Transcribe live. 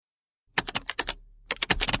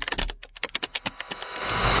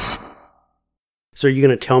So are you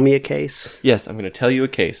going to tell me a case? Yes, I'm going to tell you a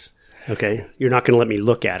case. Okay. You're not going to let me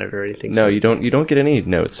look at it or anything? No, you don't get any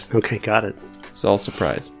notes. Okay, got it. It's all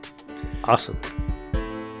surprise. Awesome.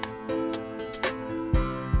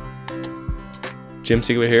 Jim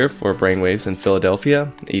Siegler here for BrainWaves in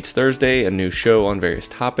Philadelphia. Each Thursday, a new show on various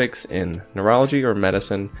topics in neurology or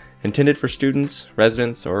medicine intended for students,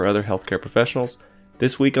 residents, or other healthcare professionals.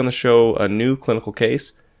 This week on the show, a new clinical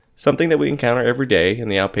case, something that we encounter every day in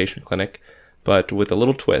the outpatient clinic, but with a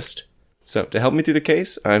little twist. So to help me through the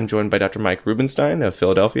case, I'm joined by Dr. Mike Rubenstein of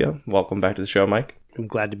Philadelphia. Welcome back to the show, Mike. I'm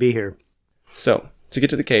glad to be here. So, to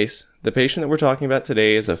get to the case, the patient that we're talking about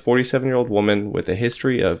today is a 47-year-old woman with a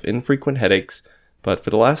history of infrequent headaches, but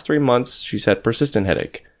for the last 3 months, she's had persistent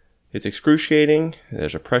headache. It's excruciating.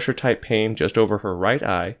 There's a pressure-type pain just over her right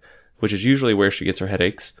eye, which is usually where she gets her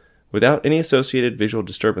headaches, without any associated visual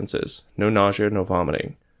disturbances. No nausea, no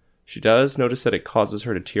vomiting. She does notice that it causes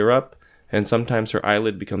her to tear up, and sometimes her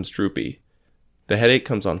eyelid becomes droopy. The headache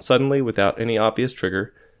comes on suddenly without any obvious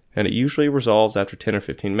trigger, and it usually resolves after 10 or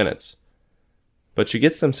 15 minutes. But she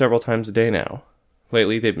gets them several times a day now.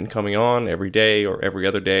 Lately, they've been coming on every day or every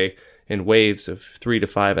other day in waves of 3 to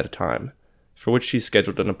 5 at a time, for which she's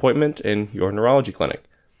scheduled an appointment in your neurology clinic.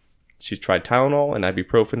 She's tried Tylenol and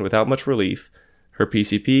ibuprofen without much relief. Her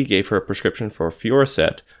PCP gave her a prescription for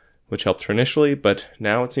Fioricet, which helped her initially, but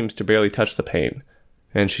now it seems to barely touch the pain,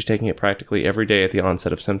 and she's taking it practically every day at the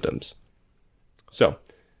onset of symptoms. So,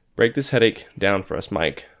 break this headache down for us,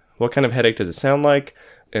 Mike. What kind of headache does it sound like,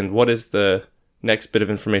 and what is the next bit of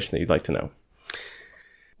information that you'd like to know?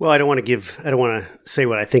 Well, I don't want to say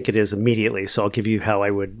what I think it is immediately, so I'll give you how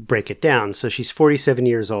I would break it down. So she's 47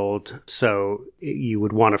 years old, so you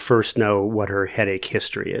would want to first know what her headache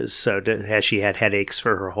history is. So has she had headaches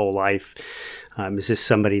for her whole life? Is this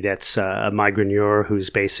somebody that's a migraineur who's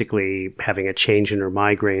basically having a change in her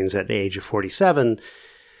migraines at the age of 47?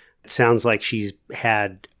 It sounds like she's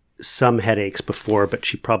had some headaches before, but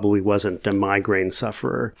she probably wasn't a migraine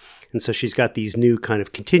sufferer. And so she's got these new kind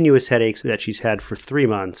of continuous headaches that she's had for 3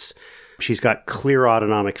 months. She's got clear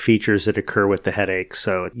autonomic features that occur with the headache.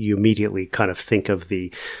 So you immediately kind of think of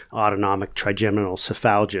the autonomic trigeminal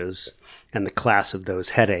cephalgias and the class of those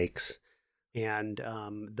headaches. And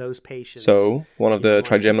those patients... So, one of the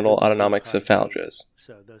trigeminal autonomic cephalgias.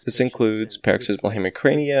 This includes paroxysmal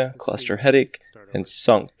hemicrania, cluster headache, and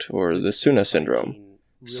SUNCT, or the SUNA syndrome.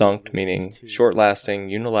 SUNCT meaning short-lasting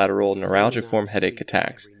unilateral neuralgiform headache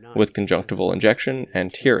attacks with conjunctival injection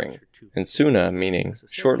and tearing, and SUNA meaning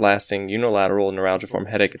short-lasting unilateral neuralgiform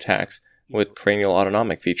headache attacks with cranial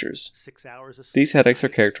autonomic features. These headaches are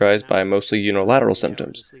characterized by mostly unilateral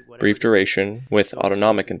symptoms, brief duration with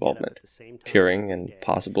autonomic involvement, tearing, and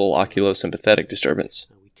possible oculosympathetic disturbance.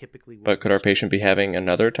 But could our patient be having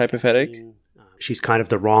another type of headache? She's kind of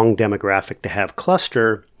the wrong demographic to have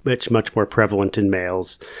cluster, but it's much more prevalent in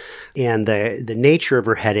males. And the nature of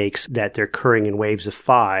her headaches, that they're occurring in waves of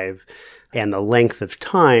 5, and the length of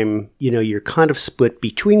time, you're kind of split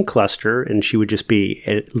between cluster, and she would just be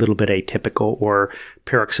a little bit atypical, or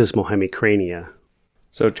paroxysmal hemicrania.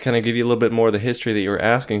 So to kind of give you a little bit more of the history that you were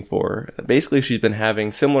asking for, basically she's been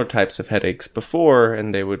having similar types of headaches before,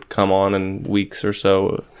 and they would come on in weeks or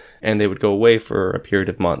so, and they would go away for a period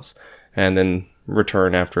of months, and then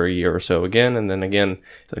return after a year or so again, and then again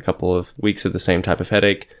a couple of weeks of the same type of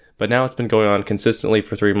headache. But now it's been going on consistently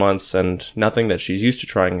for 3 months, and nothing that she's used to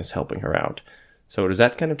trying is helping her out. So does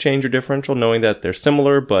that kind of change your differential, knowing that they're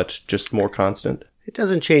similar but just more constant? It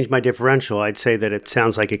doesn't change my differential. I'd say that it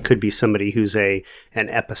sounds like it could be somebody who's an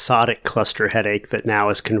episodic cluster headache that now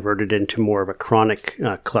is converted into more of a chronic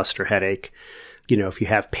cluster headache. If you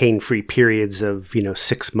have pain-free periods of,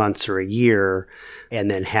 6 months or a year,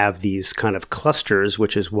 and then have these kind of clusters,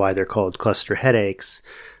 which is why they're called cluster headaches,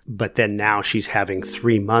 but then now she's having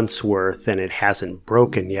 3 months worth and it hasn't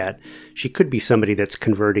broken yet, she could be somebody that's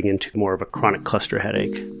converting into more of a chronic cluster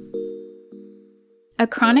headache. A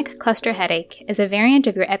chronic cluster headache is a variant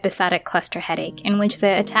of your episodic cluster headache in which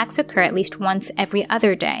the attacks occur at least once every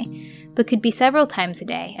other day, but could be several times a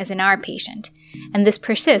day, as in our patient, and this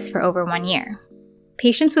persists for over 1 year.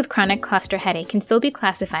 Patients with chronic cluster headache can still be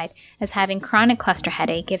classified as having chronic cluster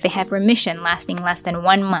headache if they have remission lasting less than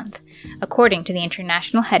 1 month, according to the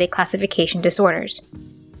International Headache Classification Disorders.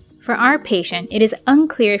 For our patient, it is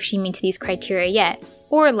unclear if she meets these criteria yet,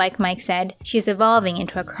 or like Mike said, she is evolving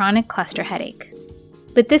into a chronic cluster headache.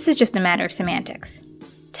 But this is just a matter of semantics.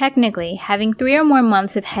 Technically, having 3 or more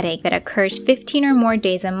months of headache that occurs 15 or more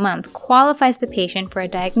days a month qualifies the patient for a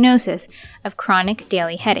diagnosis of chronic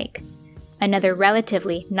daily headache, another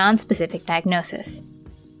relatively nonspecific diagnosis.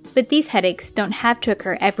 But these headaches don't have to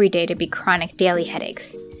occur every day to be chronic daily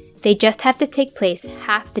headaches. They just have to take place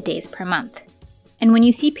half the days per month. And when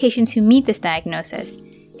you see patients who meet this diagnosis,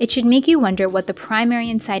 it should make you wonder what the primary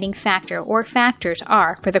inciting factor or factors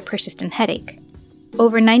are for the persistent headache.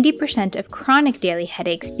 Over 90% of chronic daily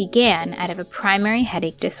headaches began out of a primary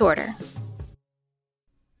headache disorder.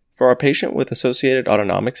 For our patient with associated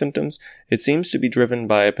autonomic symptoms, it seems to be driven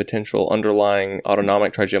by a potential underlying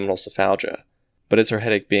autonomic trigeminal cephalgia. But is her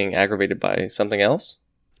headache being aggravated by something else?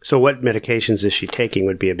 So what medications is she taking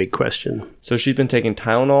would be a big question. So she's been taking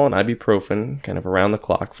Tylenol and ibuprofen kind of around the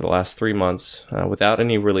clock for the last 3 months without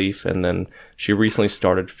any relief, and then she recently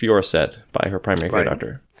started Fioricet by her primary care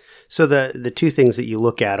doctor. So the two things that you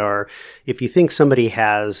look at are, if you think somebody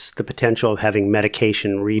has the potential of having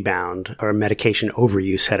medication rebound, or medication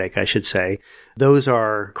overuse headache, I should say, those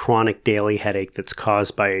are chronic daily headache that's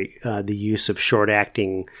caused by the use of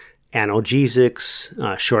short-acting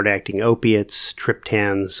analgesics, short-acting opiates,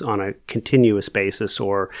 triptans on a continuous basis,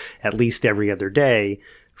 or at least every other day,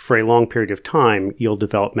 for a long period of time, you'll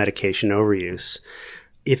develop medication overuse.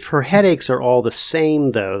 If her headaches are all the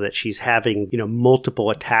same, though, that she's having,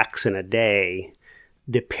 multiple attacks in a day,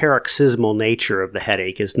 the paroxysmal nature of the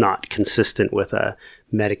headache is not consistent with a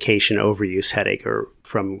medication overuse headache or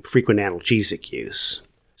from frequent analgesic use.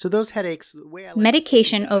 So those headaches...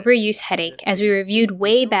 Medication overuse headache, as we reviewed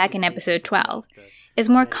way back in episode 12, is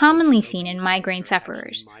more commonly seen in migraine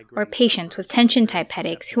sufferers, or patients with tension-type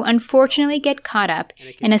headaches who unfortunately get caught up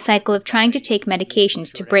in a cycle of trying to take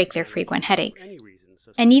medications to break their frequent headaches.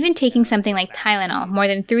 And even taking something like Tylenol more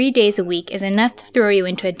than 3 days a week is enough to throw you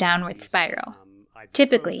into a downward spiral.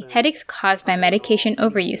 Typically, headaches caused by medication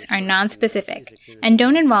overuse are nonspecific and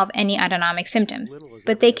don't involve any autonomic symptoms,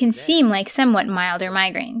 but they can seem like somewhat milder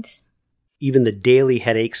migraines. Even the daily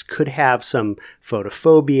headaches could have some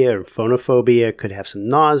photophobia or phonophobia, could have some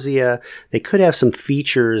nausea. They could have some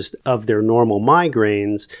features of their normal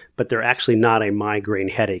migraines, but they're actually not a migraine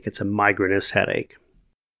headache. It's a migrainous headache.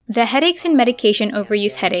 The headaches in medication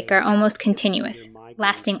overuse headache are almost continuous,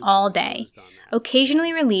 lasting all day,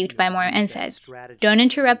 occasionally relieved by more NSAIDs. Don't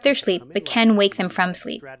interrupt their sleep, but can wake them from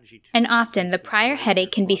sleep. And often, the prior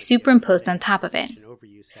headache can be superimposed on top of it.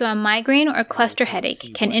 So a migraine or cluster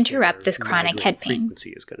headache can interrupt this chronic head pain.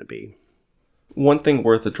 One thing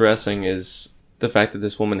worth addressing is the fact that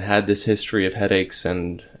this woman had this history of headaches,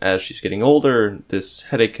 and as she's getting older, this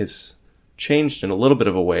headache has changed in a little bit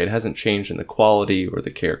of a way. It hasn't changed in the quality or the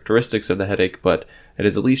characteristics of the headache, but it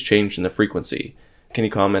has at least changed in the frequency. Can you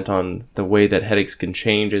comment on the way that headaches can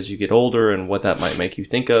change as you get older and what that might make you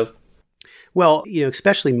think of? Well,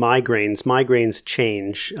 especially migraines. Migraines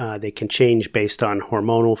change. They can change based on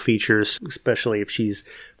hormonal features, especially if she's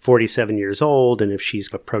 47 years old and if she's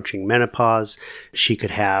approaching menopause. She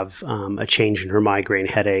could have a change in her migraine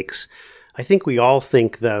headaches. I think we all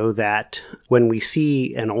think, though, that when we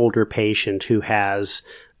see an older patient who has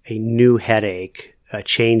a new headache, a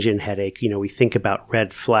change in headache, we think about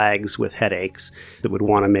red flags with headaches that would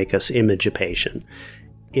want to make us image a patient.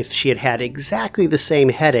 If she had had exactly the same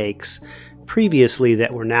headaches previously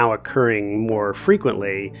that were now occurring more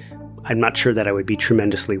frequently, I'm not sure that I would be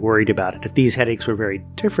tremendously worried about it. If these headaches were very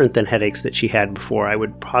different than headaches that she had before, I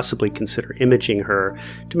would possibly consider imaging her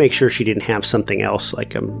to make sure she didn't have something else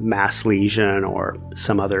like a mass lesion or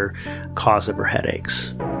some other cause of her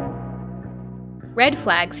headaches. Red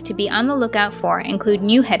flags to be on the lookout for include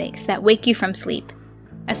new headaches that wake you from sleep,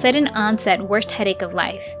 a sudden onset worst headache of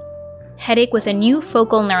life, headache with a new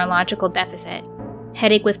focal neurological deficit,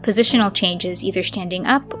 headache with positional changes either standing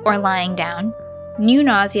up or lying down, new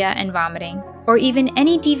nausea and vomiting, or even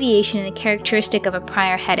any deviation in a characteristic of a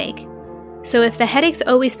prior headache. So if the headaches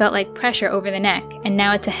always felt like pressure over the neck, and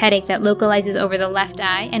now it's a headache that localizes over the left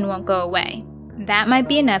eye and won't go away, that might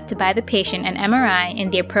be enough to buy the patient an MRI in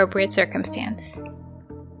the appropriate circumstance.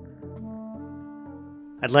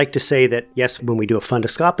 I'd like to say that, yes, when we do a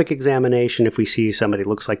fundoscopic examination, if we see somebody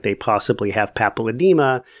looks like they possibly have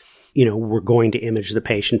papilledema, we're going to image the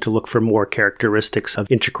patient to look for more characteristics of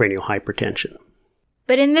intracranial hypertension.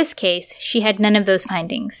 But in this case, she had none of those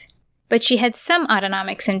findings. But she had some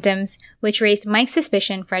autonomic symptoms, which raised Mike's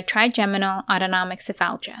suspicion for a trigeminal autonomic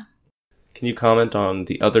cephalgia. Can you comment on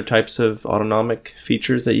the other types of autonomic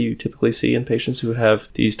features that you typically see in patients who have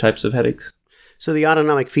these types of headaches? So the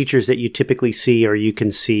autonomic features that you typically see, or you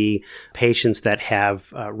can see patients that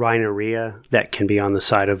have rhinorrhea that can be on the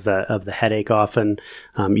side of the headache often.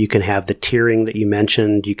 You can have the tearing that you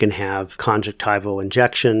mentioned. You can have conjunctival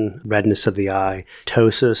injection, redness of the eye,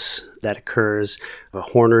 ptosis that occurs, a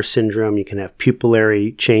Horner syndrome. You can have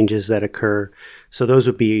pupillary changes that occur. So those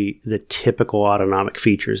would be the typical autonomic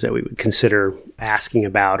features that we would consider asking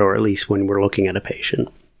about, or at least when we're looking at a patient.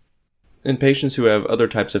 In patients who have other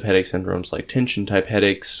types of headache syndromes like tension-type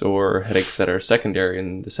headaches or headaches that are secondary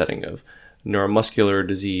in the setting of neuromuscular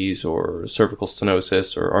disease or cervical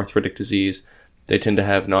stenosis or arthritic disease, they tend to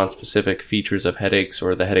have nonspecific features of headaches,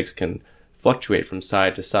 or the headaches can fluctuate from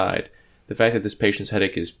side to side. The fact that this patient's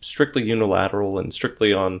headache is strictly unilateral and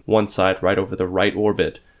strictly on one side right over the right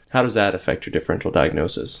orbit, how does that affect your differential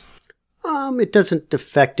diagnosis? It doesn't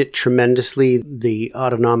affect it tremendously. The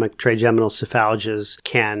autonomic trigeminal cephalgias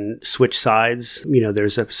can switch sides.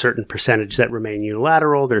 There's a certain percentage that remain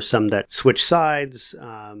unilateral. There's some that switch sides.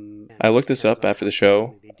 I looked this up after the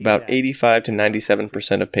show. About 85 to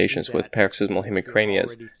 97% of patients with paroxysmal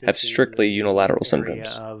hemicranias have strictly unilateral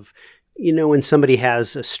symptoms. When somebody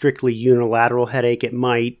has a strictly unilateral headache, it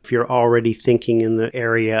might, if you're already thinking in the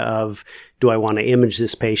area of, do I want to image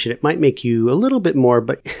this patient, it might make you a little bit more,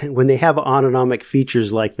 but when they have autonomic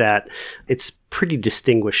features like that, it's pretty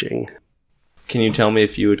distinguishing. Can you tell me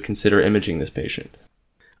if you would consider imaging this patient?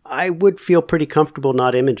 I would feel pretty comfortable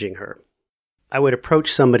not imaging her. I would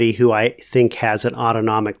approach somebody who I think has an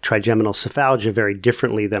autonomic trigeminal cephalgia very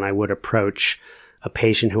differently than I would approach a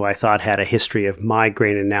patient who I thought had a history of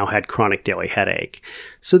migraine and now had chronic daily headache.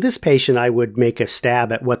 So this patient, I would make a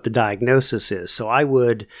stab at what the diagnosis is. So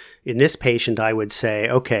in this patient, I would say,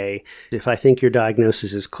 okay, if I think your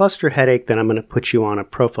diagnosis is cluster headache, then I'm going to put you on a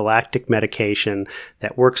prophylactic medication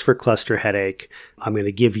that works for cluster headache. I'm going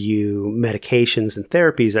to give you medications and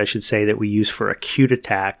therapies, I should say, that we use for acute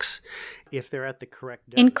attacks. If they're at the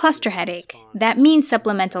correct dose. In cluster headache, that means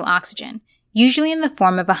supplemental oxygen, usually in the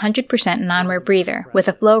form of a 100% non-wear breather with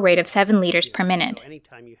a flow rate of 7 liters per minute.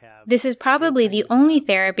 This is probably the only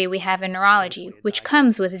therapy we have in neurology which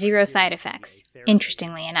comes with 0 side effects,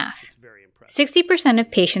 interestingly enough. 60%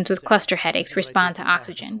 of patients with cluster headaches respond to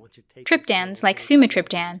oxygen. Triptans, like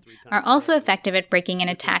sumatriptan, are also effective at breaking an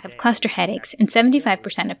attack of cluster headaches in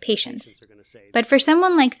 75% of patients. But for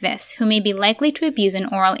someone like this, who may be likely to abuse an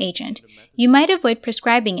oral agent, you might avoid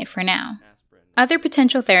prescribing it for now. Other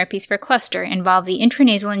potential therapies for cluster involve the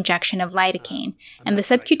intranasal injection of lidocaine and the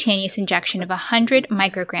subcutaneous injection of 100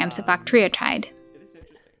 micrograms of octreotide.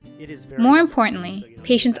 More importantly,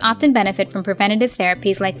 patients often benefit from preventative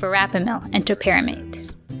therapies like verapamil and topiramate.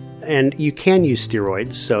 And you can use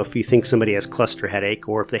steroids, so if you think somebody has cluster headache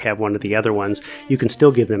or if they have one of the other ones, you can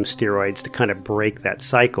still give them steroids to kind of break that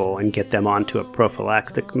cycle and get them onto a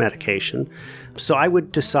prophylactic medication. So I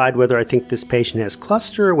would decide whether I think this patient has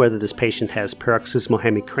cluster or whether this patient has paroxysmal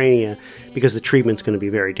hemicrania, because the treatment's going to be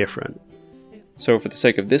very different. So for the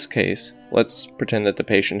sake of this case, let's pretend that the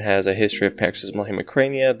patient has a history of paroxysmal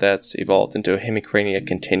hemicrania that's evolved into a hemicrania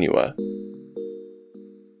continua.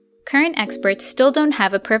 Current experts still don't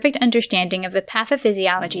have a perfect understanding of the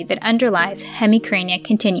pathophysiology that underlies hemicrania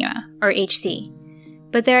continua, or HC.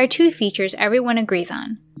 But there are 2 features everyone agrees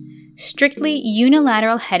on: strictly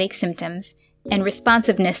unilateral headache symptoms and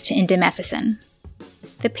responsiveness to indomethacin.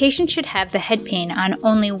 The patient should have the head pain on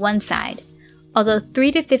only one side, although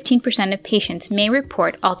 3 to 15% of patients may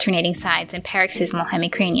report alternating sides in paroxysmal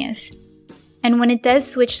hemicranias. And when it does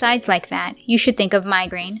switch sides like that, you should think of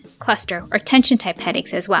migraine, cluster, or tension-type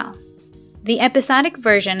headaches as well. The episodic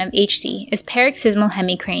version of HC is paroxysmal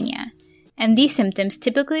hemicrania, and these symptoms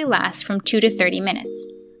typically last from 2 to 30 minutes.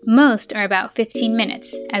 Most are about 15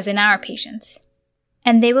 minutes, as in our patients.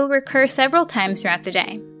 And they will recur several times throughout the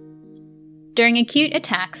day. During acute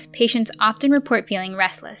attacks, patients often report feeling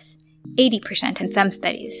restless, 80% in some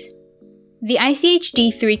studies. The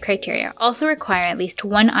ICH-D3 criteria also require at least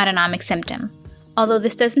one autonomic symptom, although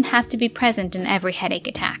this doesn't have to be present in every headache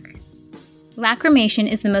attack.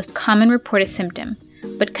 Lacrimation is the most common reported symptom,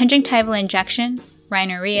 but conjunctival injection,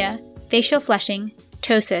 rhinorrhea, facial flushing,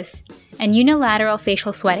 ptosis, and unilateral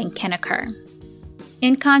facial sweating can occur.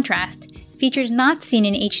 In contrast, features not seen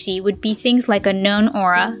in HC would be things like a known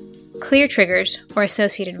aura, clear triggers, or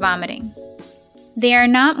associated vomiting. They are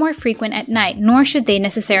not more frequent at night, nor should they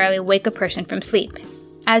necessarily wake a person from sleep,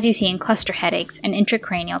 as you see in cluster headaches and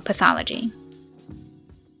intracranial pathology.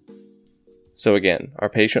 So again, our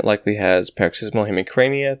patient likely has paroxysmal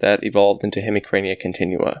hemicrania that evolved into hemicrania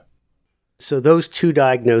continua. So those 2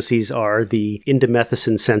 diagnoses are the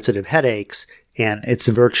indomethacin-sensitive headaches, and it's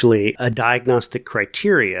virtually a diagnostic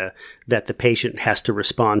criteria that the patient has to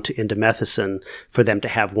respond to indomethacin for them to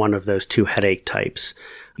have one of those 2 headache types.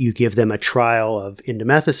 You give them a trial of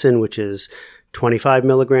indomethacin, which is 25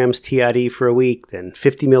 milligrams TID for a week, then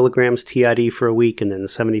 50 milligrams TID for a week, and then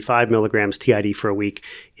 75 milligrams TID for a week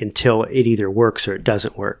until it either works or it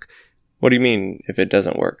doesn't work. What do you mean if it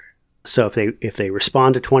doesn't work? So if they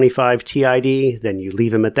respond to 25 TID, then you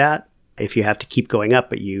leave them at that. If you have to keep going up,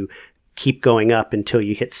 but you keep going up until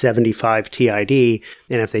you hit 75 TID.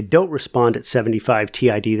 And if they don't respond at 75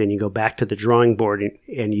 TID, then you go back to the drawing board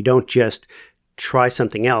and you don't just try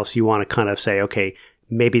something else. You want to kind of say, okay,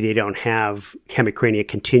 maybe they don't have hemicrania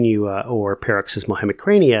continua or paroxysmal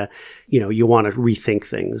hemicrania. You want to rethink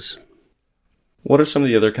things. What are some of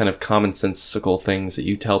the other kind of commonsensical things that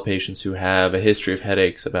you tell patients who have a history of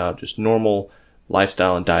headaches about just normal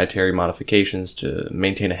lifestyle and dietary modifications to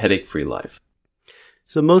maintain a headache-free life?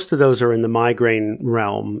 So most of those are in the migraine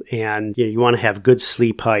realm, and you want to have good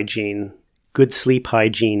sleep hygiene. Good sleep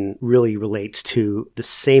hygiene really relates to the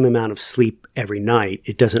same amount of sleep every night.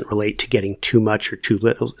 It doesn't relate to getting too much or too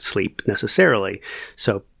little sleep necessarily.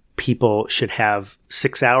 So people should have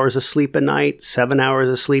 6 hours of sleep a night, 7 hours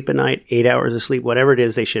of sleep a night, 8 hours of sleep, whatever it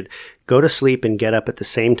is. They should go to sleep and get up at the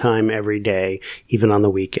same time every day, even on the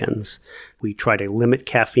weekends. We try to limit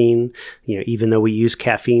caffeine. Even though we use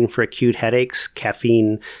caffeine for acute headaches,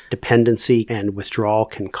 caffeine dependency and withdrawal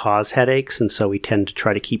can cause headaches. And so we tend to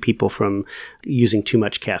try to keep people from using too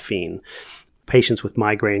much caffeine. Patients with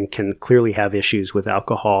migraine can clearly have issues with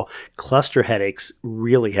alcohol. Cluster headaches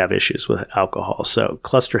really have issues with alcohol. So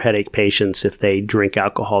cluster headache patients, if they drink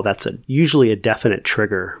alcohol, that's usually a definite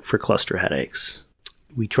trigger for cluster headaches.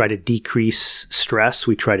 We try to decrease stress.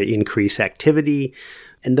 We try to increase activity.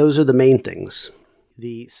 And those are the main things.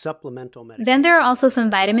 The supplemental medications. Then there are also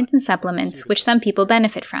some vitamins and supplements which some people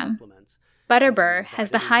benefit from. Butterbur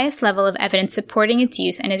has the highest level of evidence supporting its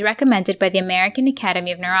use and is recommended by the American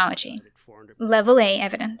Academy of Neurology. Level A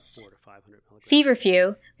evidence.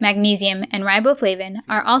 Feverfew, magnesium, and riboflavin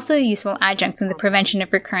are also useful adjuncts in the prevention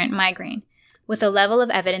of recurrent migraine, with a level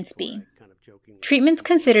of evidence B. Treatments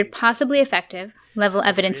considered possibly effective, level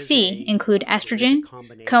evidence C, include estrogen,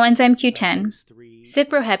 coenzyme Q10,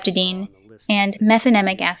 cyproheptadine, and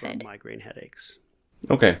mefenamic acid.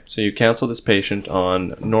 Okay, so you counsel this patient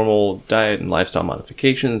on normal diet and lifestyle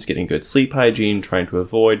modifications, getting good sleep hygiene, trying to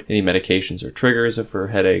avoid any medications or triggers of her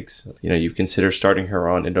headaches. You consider starting her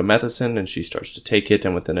on indomethacin, and she starts to take it,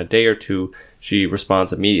 and within a day or two, she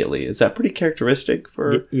responds immediately. Is that pretty characteristic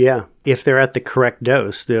for... Yeah. If they're at the correct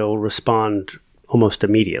dose, they'll respond almost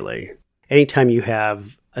immediately. Anytime you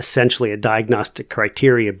have essentially a diagnostic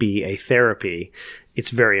criteria be a therapy, it's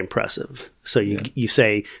very impressive. So you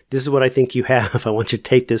say, this is what I think you have. I want you to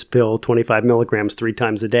take this pill 25 milligrams 3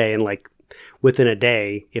 times a day. And within a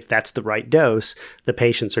day, if that's the right dose, the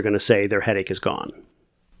patients are going to say their headache is gone.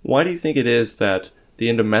 Why do you think it is that the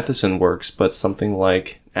indomethacin works, but something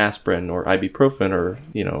like aspirin or ibuprofen or,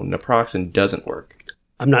 naproxen doesn't work?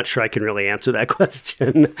 I'm not sure I can really answer that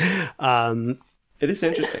question. It is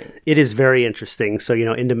interesting. It is very interesting. So,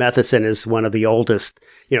 indomethacin is one of the oldest,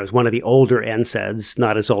 it's one of the older NSAIDs,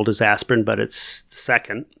 not as old as aspirin, but it's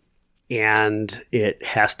second. And it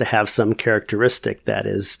has to have some characteristic that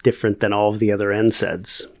is different than all of the other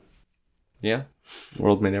NSAIDs. Yeah, the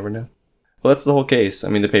world may never know. Well, that's the whole case.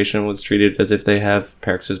 The patient was treated as if they have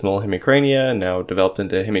paroxysmal hemicrania and now developed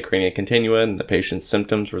into hemicrania continua, and the patient's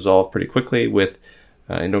symptoms resolved pretty quickly with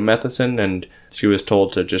indomethacin, and she was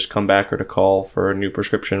told to just come back or to call for a new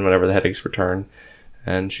prescription whenever the headaches return,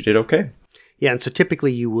 and she did okay. Yeah, and so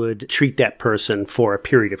typically you would treat that person for a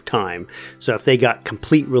period of time. So if they got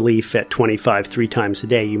complete relief at 25 3 times a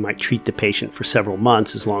day, you might treat the patient for several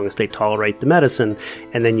months as long as they tolerate the medicine,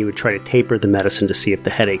 and then you would try to taper the medicine to see if the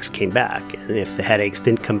headaches came back. And if the headaches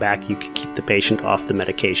didn't come back, you could keep the patient off the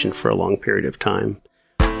medication for a long period of time.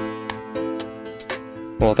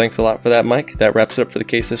 Well, thanks a lot for that, Mike. That wraps it up for the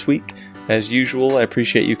case this week. As usual, I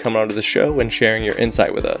appreciate you coming onto the show and sharing your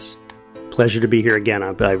insight with us. Pleasure to be here again.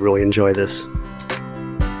 I really enjoy this.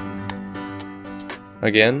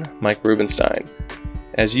 Again, Mike Rubenstein.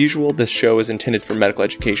 As usual, this show is intended for medical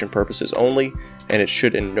education purposes only, and it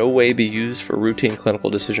should in no way be used for routine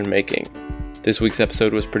clinical decision making. This week's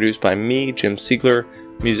episode was produced by me, Jim Siegler,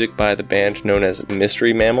 music by the band known as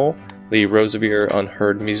Mystery Mammal, Lee Rosevere on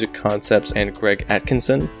Heard Music Concepts, and Greg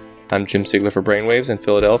Atkinson. I'm Jim Siegler for BrainWaves in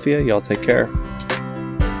Philadelphia. Y'all take care.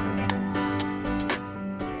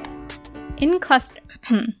 In cluster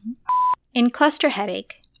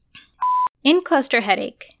headache.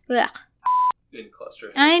 Ugh. In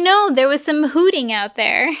cluster. I know, there was some hooting out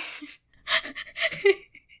there.